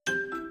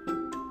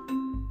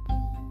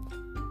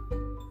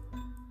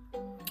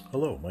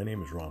Hello, my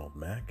name is Ronald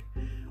Mack,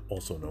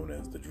 also known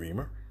as The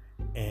Dreamer,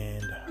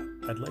 and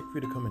I'd like for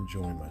you to come and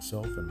join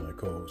myself and my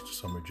co-host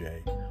Summer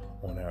J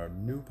on our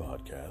new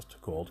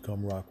podcast called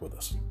Come Rock With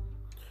Us.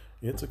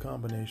 It's a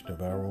combination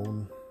of our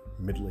own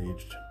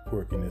middle-aged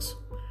quirkiness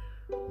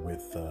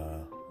with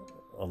a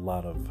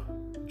lot of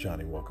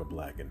Johnny Walker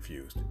Black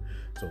infused.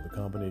 So the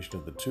combination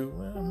of the two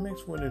makes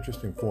for an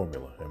interesting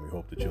formula, and we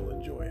hope that you'll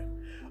enjoy it.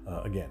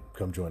 Again,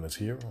 come join us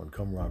here on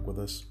Come Rock With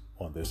Us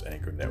on this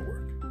Anchor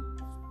Network.